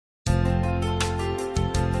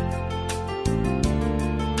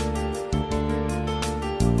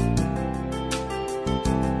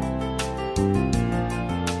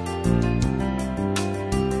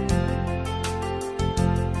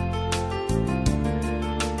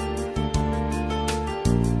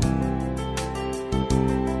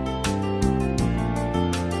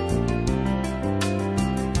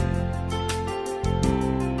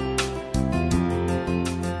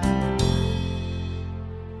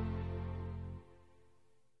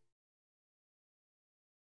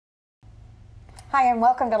Hi, and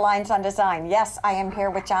welcome to Lynes on Design. Yes, I am here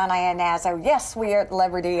with John Iannazzo. Yes, we are at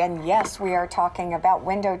Liberty, and yes, we are talking about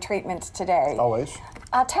window treatments today. Always.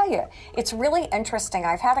 I'll tell you, it's really interesting.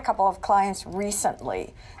 I've had a couple of clients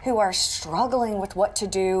recently who are struggling with what to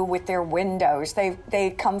do with their windows.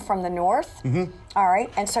 They come from the north, all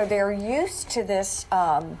right, and so they're used to this,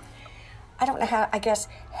 I don't know how, I guess,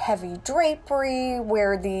 heavy drapery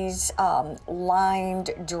where these lined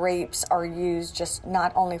drapes are used just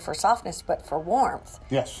not only for softness but for warmth.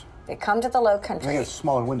 Yes. They come to the low country. They get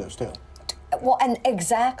smaller windows too. Well, and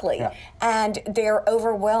exactly. Yeah. And they're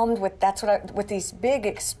overwhelmed with, with these big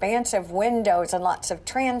expansive windows and lots of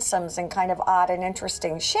transoms and kind of odd and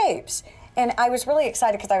interesting shapes. And I was really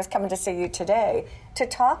excited because I was coming to see you today to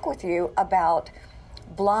talk with you about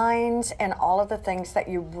blinds and all of the things that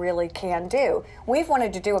you really can do. We've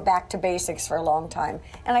wanted to do a back to basics for a long time,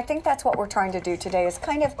 and I think that's what we're trying to do today is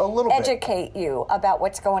kind of educate you about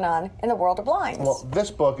what's going on in the world of blinds. Well,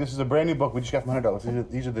 this is a brand new book we just got from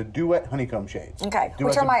 $100. These are the Duette Honeycomb Shades. Okay,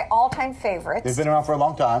 which are my all-time favorites. They've been around for a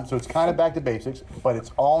long time, so it's kind of back to basics, but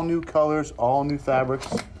it's all new colors, all new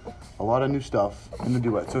fabrics, a lot of new stuff in the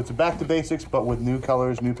Duette. So it's a back to basics, but with new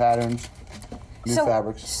colors, new patterns, new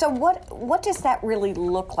fabrics. So what does that really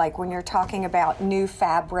look like when you're talking about new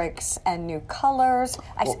fabrics and new colors?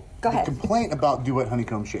 Go ahead. The complaint about Duette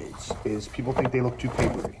Honeycomb Shades is people think they look too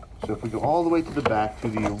papery. So if we go all the way to the back to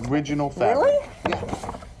the original fabric. Really?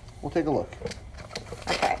 Yeah. We'll take a look.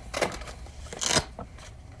 Okay.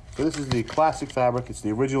 So this is the classic fabric. It's the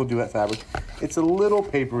original Duette fabric. It's a little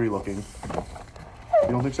papery looking. You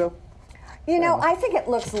don't think so? You know, I think it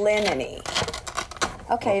looks linen-y.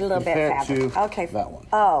 Okay, a little bit fabric. Okay. That one.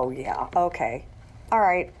 Oh, yeah. Okay. All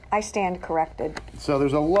right. I stand corrected. So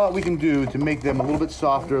there's a lot we can do to make them a little bit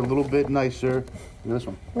softer, a little bit nicer. Look at this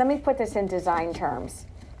one. Let me put this in design terms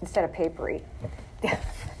instead of papery.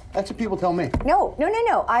 That's what people tell me. No.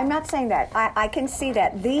 I'm not saying that. I can see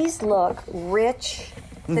that. These look rich.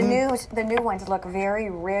 The new ones look very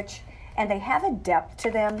rich, and they have a depth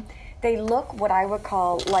to them. They look what I would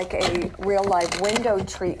call like a real life window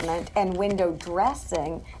treatment and window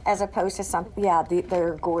dressing as opposed to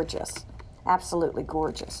they're gorgeous. Absolutely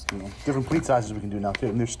gorgeous. Different pleat sizes we can do now too.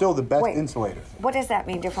 And they're still the best insulator. What does that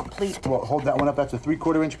mean, different pleat? Well, hold that one up. That's a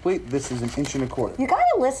 3/4 inch pleat. This is 1 1/4 inch. You got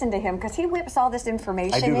to listen to him because he whips all this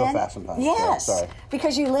information in. I do go fast sometimes. Yes, so, sorry.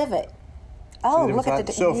 Because you live it. Oh, look at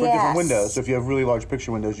the So for different windows, so if you have really large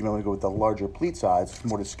picture windows, you might want to go with the larger pleat size,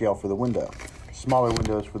 more to scale for the window. Smaller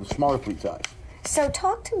windows for the smaller pleat size. So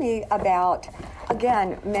talk to me about,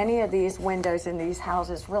 again, many of these windows in these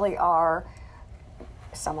houses really are,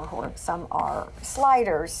 some are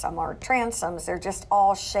sliders, some are transoms. They're just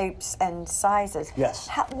all shapes and sizes. Yes.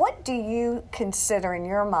 What do you consider in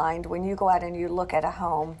your mind when you go out and you look at a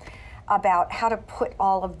home about how to put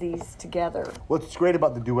all of these together? What's great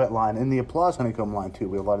about the Duette line and the Applause Honeycomb line too,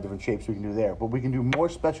 we have a lot of different shapes we can do there, but we can do more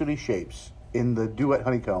specialty shapes in the Duette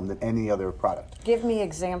Honeycomb than any other product. Give me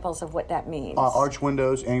examples of what that means. Arch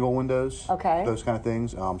windows, angle windows, okay, those kind of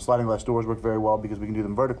things. Sliding glass doors work very well because we can do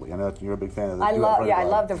them vertically. I know that you're a big fan of the I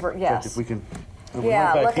love the yes. If we can,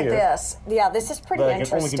 yeah, look at this. Yeah, this is pretty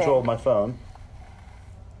interesting. I can only control my phone.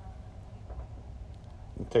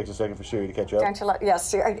 It takes a second for Siri to catch up. Don't you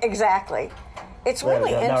yes, exactly. It's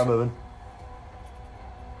really interesting. Now we're moving.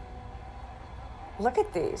 Look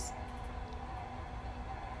at these.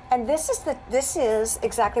 And this is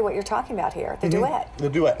exactly what you're talking about here, the Duette. The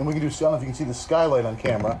Duette, and we can do. I don't know if you can see the skylight on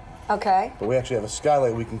camera. Okay. But we actually have a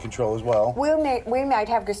skylight we can control as well. We might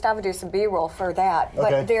have Gustavo do some B-roll for that.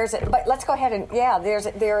 But okay. But let's go ahead and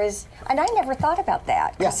there is, and I never thought about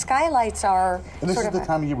that. Yeah. Skylights are. And this is the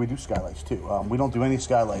time of year we do skylights too. We don't do any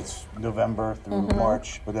skylights November through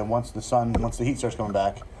March, but then once the heat starts coming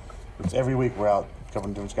back, it's every week we're out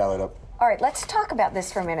covering doing skylight up. All right, let's talk about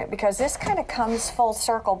this for a minute because this kind of comes full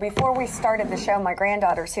circle. Before we started the show, my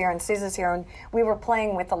granddaughter's here and Susan's here, and we were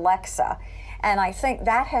playing with Alexa. And I think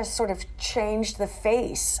that has sort of changed the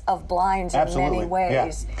face of blinds in many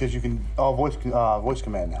ways. Yeah, because you can voice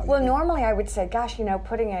command now. Well, normally I would say, gosh,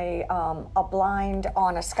 putting a blind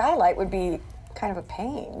on a skylight would be kind of a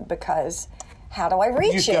pain because how do I reach it?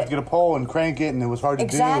 You used to have to get a pole and crank it, and it was hard to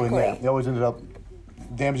do. And you always ended up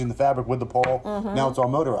damaging the fabric with the pole. Now it's all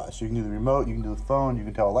motorized. So you can do the remote, you can do the phone, you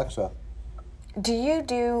can tell Alexa. Do you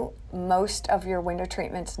do most of your window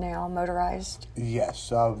treatments now motorized?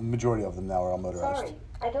 Yes, majority of them now are all motorized. Sorry,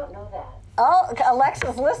 I don't know that. Oh,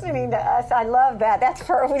 Alexa's listening to us. I love that.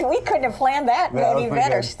 We couldn't have planned that any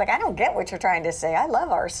better. She's like, I don't get what you're trying to say. I love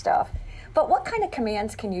our stuff. But what kind of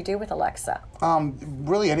commands can you do with Alexa?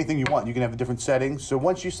 Really anything you want. You can have different settings. So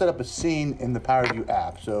once you set up a scene in the PowerView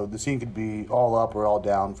app, so the scene could be all up or all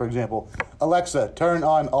down. For example, Alexa, turn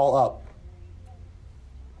on all up.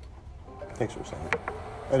 It takes her a second.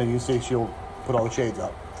 And then you can see she'll put all the shades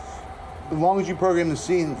up. As long as you program the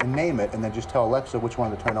scene and name it, and then just tell Alexa which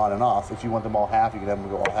one to turn on and off. If you want them all half, you can have them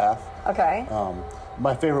go all half. Okay.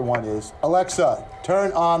 My favorite one is, Alexa,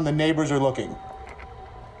 turn on The Neighbors Are Looking.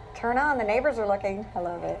 Turn on, the neighbors are looking. I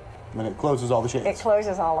love it. And it closes all the shades. It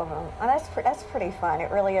closes all of them. And that's pretty fun.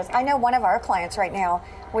 It really is. I know one of our clients right now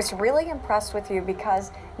was really impressed with you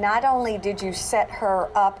because not only did you set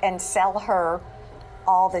her up and sell her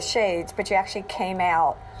all the shades, but you actually came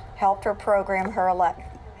out, helped her program her Alexa.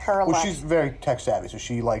 Well, she's very tech savvy, so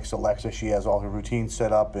she likes Alexa. She has all her routines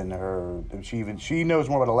set up, and she knows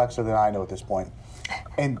more about Alexa than I know at this point.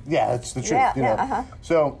 And yeah, it's the truth. Yeah.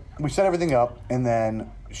 So we set everything up, and then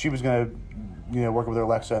she was going to, work with her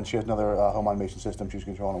Alexa, and she has another home automation system she was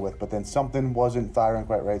controlling it with. But then something wasn't firing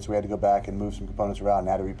quite right, so we had to go back and move some components around and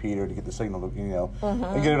add a repeater to get the signal,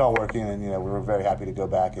 and get it all working. And we were very happy to go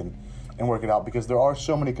back and work it out, because there are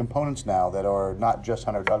so many components now that are not just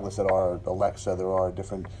Hunter Douglas, that are Alexa. There are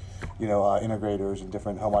different, integrators and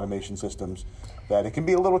different home automation systems that it can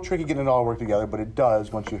be a little tricky getting it all work together, but it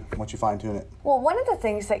does once you fine tune it. Well, one of the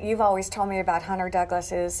things that you've always told me about Hunter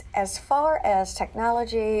Douglas is, as far as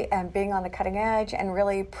technology and being on the cutting edge and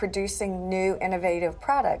really producing new innovative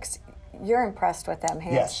products, you're impressed with them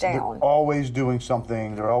hands down. They're always doing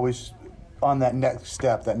something. They're always on that next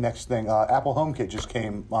step, that next thing. Apple HomeKit just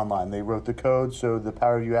came online. They wrote the code so the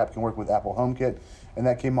PowerView app can work with Apple HomeKit, and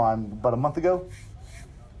that came on about a month ago.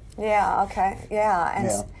 Yeah, okay,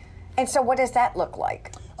 yeah. And so what does that look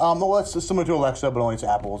like? Well, it's similar to Alexa, but only it's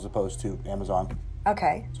Apple as opposed to Amazon.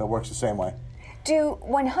 Okay. So it works the same way.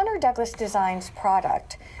 When Hunter Douglas designs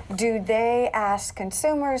product, do they ask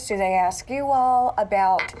consumers, do they ask you all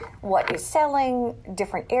about what is selling,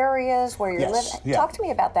 different areas where you're living? Yeah. Talk to me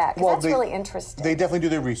about that, because that's really interesting. They definitely do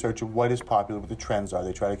their research of what is popular, what the trends are.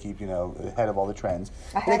 They try to keep, ahead of all the trends.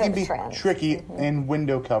 It can be tricky in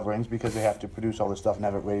window coverings because they have to produce all this stuff and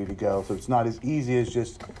have it ready to go. So it's not as easy as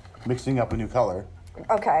just mixing up a new color.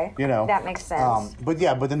 Okay, that makes sense. But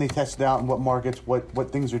then they test it out in what markets, what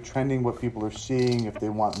things are trending, what people are seeing, if they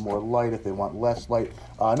want more light, if they want less light.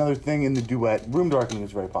 Another thing in the Duette, room darkening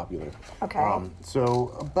is very popular. Okay.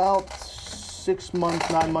 So about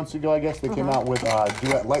 9 months ago, I guess, they came out with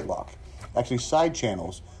Duette Light Lock. Actually, side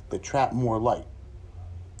channels that trap more light.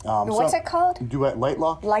 What's it called? Duette Light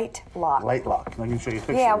Lock. Light Lock. Light Lock. I can show you a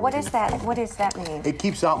picture. Yeah, what is that? What does that mean? It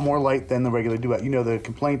keeps out more light than the regular Duette. The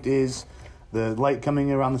complaint is the light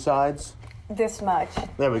coming around the sides. This much.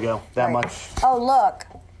 There we go. That much. Oh, look.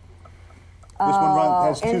 This one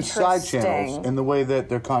has two side channels, and the way that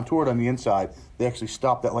they're contoured on the inside, they actually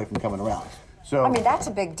stop that light from coming around. So, that's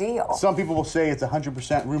a big deal. Some people will say it's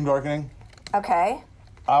 100% room darkening. Okay.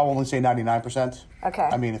 I'll only say 99%. Okay.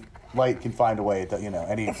 If light can find a way,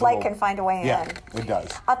 light can find a way in. Yeah, it does.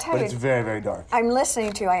 I'll tell you. But it's very, very dark. I'm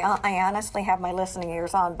listening to, I honestly have my listening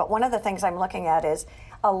ears on, but one of the things I'm looking at is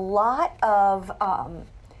a lot of,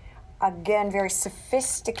 again, very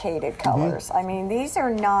sophisticated colors. These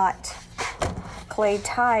are not clay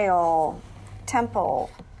tile,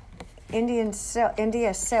 temple, India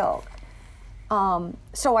silk.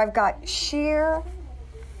 So I've got sheer.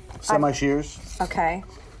 Semi-sheers. Okay.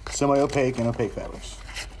 Semi-opaque and opaque fabrics.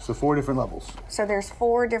 So 4 different levels. So there's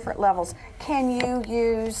 4 different levels. Can you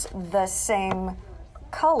use the same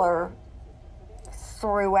color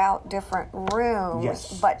throughout different rooms,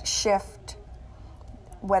 yes, but shift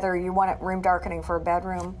whether you want it room darkening for a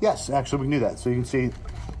bedroom? Yes, actually we can do that. So you can see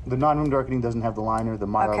the non-room darkening doesn't have the liner, the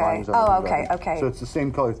Mylar liners. Okay. So it's the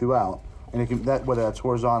same color throughout, and it can, whether that's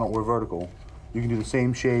horizontal or vertical, you can do the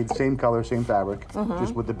same shade, same color, same fabric,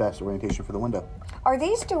 just with the best orientation for the window. Are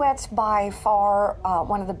these duets by far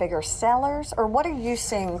one of the bigger sellers, or what are you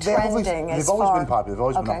seeing trending? They've always been popular. They've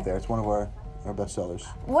always been up there. It's one of our best sellers.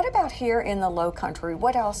 What about here in the Low Country?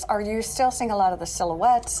 What else? Are you still seeing a lot of the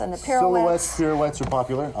silhouettes and the pirouettes? Pirouettes are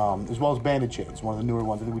popular, as well as banded shades, one of the newer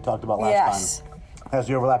ones I think we talked about last time. It has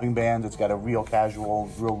the overlapping bands. It's got a real casual,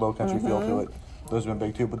 real Low Country feel to it. Those have been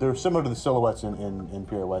big too, but they're similar to the silhouettes in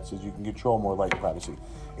pirouettes, as you can control more light and privacy.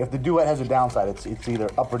 If the Duette has a downside, it's either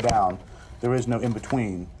up or down. There is no in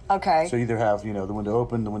between. Okay. So you either have the window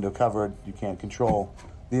open, the window covered. You can't control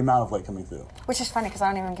the amount of light coming through. Which is funny because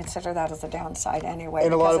I don't even consider that as a downside anyway.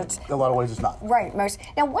 In a lot of ways, it's not. Right.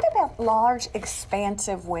 Now, what about large,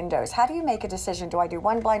 expansive windows? How do you make a decision? Do I do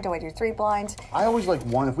one blind? Do I do 3 blinds? I always like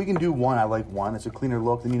one. If we can do one, I like one. It's a cleaner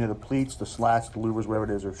look. Then, the pleats, the slats, the louvers, wherever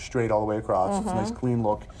it is, are straight all the way across. It's a nice, clean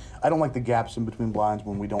look. I don't like the gaps in between blinds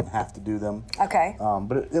when we don't have to do them. Okay.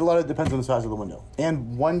 But a lot of it depends on the size of the window.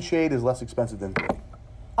 And one shade is less expensive than 3.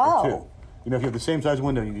 Oh. Or 2. If you have the same size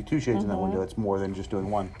window, you do 2 shades in that window. It's more than just doing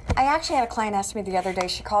 1. I actually had a client ask me the other day.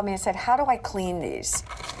 She called me and said, "How do I clean these?"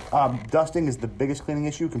 Dusting is the biggest cleaning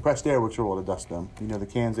issue. Compressed air works real well to dust them. The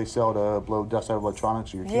cans they sell to blow dust out of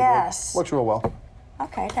electronics or your keyboard. Yes. Works real well.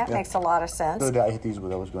 Okay, that makes a lot of sense. The other day I hit these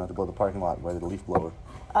with I was going to have to blow the parking lot by the leaf blower.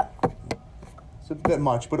 It's a bit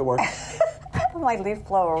much, but it worked. My leaf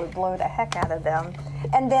blower would blow the heck out of them.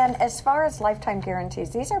 And then as far as lifetime guarantees,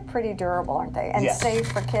 these are pretty durable, aren't they? And safe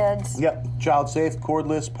for kids? Yep. Child safe,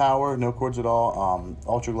 cordless, power, no cords at all.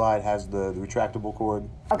 Ultra Glide has the retractable cord.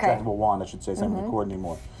 Okay. Retractable wand, I should say. It's not even a cord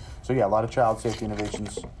anymore. So yeah, a lot of child safety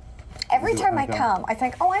innovations. Every time I come, I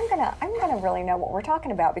think, I'm gonna really know what we're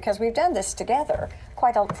talking about because we've done this together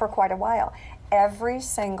for quite a while. Every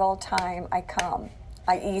single time I come,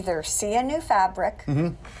 I either see a new fabric,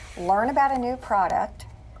 learn about a new product,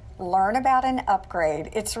 learn about an upgrade.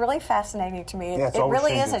 It's really fascinating to me. Yeah, it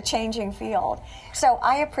really is a changing field. So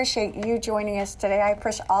I appreciate you joining us today. I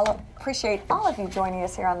appreciate all of you joining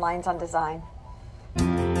us here on Lynes on Design.